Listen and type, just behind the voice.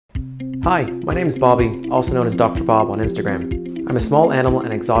Hi, my name is Bobby, also known as Dr. Bob on Instagram. I'm a small animal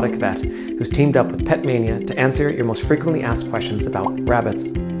and exotic vet who's teamed up with Petmania to answer your most frequently asked questions about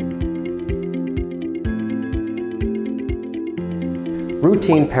rabbits.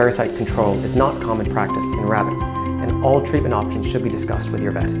 Routine parasite control is not common practice in rabbits, and all treatment options should be discussed with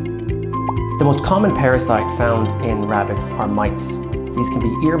your vet. The most common parasite found in rabbits are mites. These can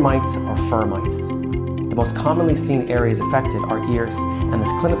be ear mites or fur mites. The most commonly seen areas affected are ears, and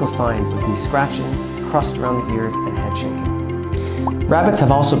the clinical signs would be scratching, crust around the ears, and head shaking. Rabbits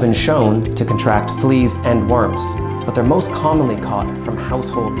have also been shown to contract fleas and worms, but they're most commonly caught from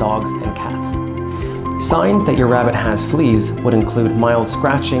household dogs and cats. Signs that your rabbit has fleas would include mild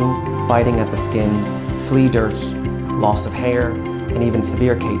scratching, biting at the skin, flea dirt, loss of hair, and even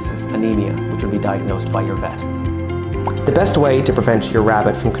severe cases, anemia, which would be diagnosed by your vet. The best way to prevent your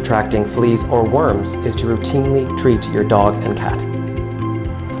rabbit from contracting fleas or worms is to routinely treat your dog and cat.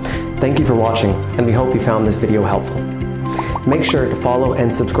 Thank you for watching, and we hope you found this video helpful. Make sure to follow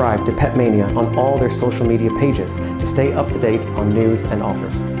and subscribe to Petmania on all their social media pages to stay up to date on news and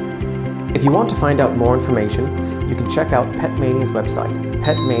offers. If you want to find out more information, you can check out Petmania's website,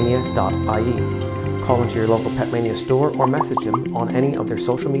 petmania.ie. Call into your local Petmania store or message them on any of their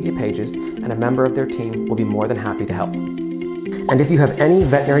social media pages, and a member of their team will be more than happy to help. And if you have any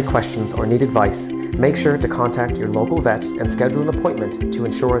veterinary questions or need advice, make sure to contact your local vet and schedule an appointment to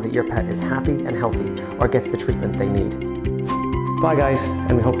ensure that your pet is happy and healthy or gets the treatment they need. Bye guys,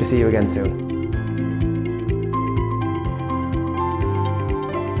 and we hope to see you again soon.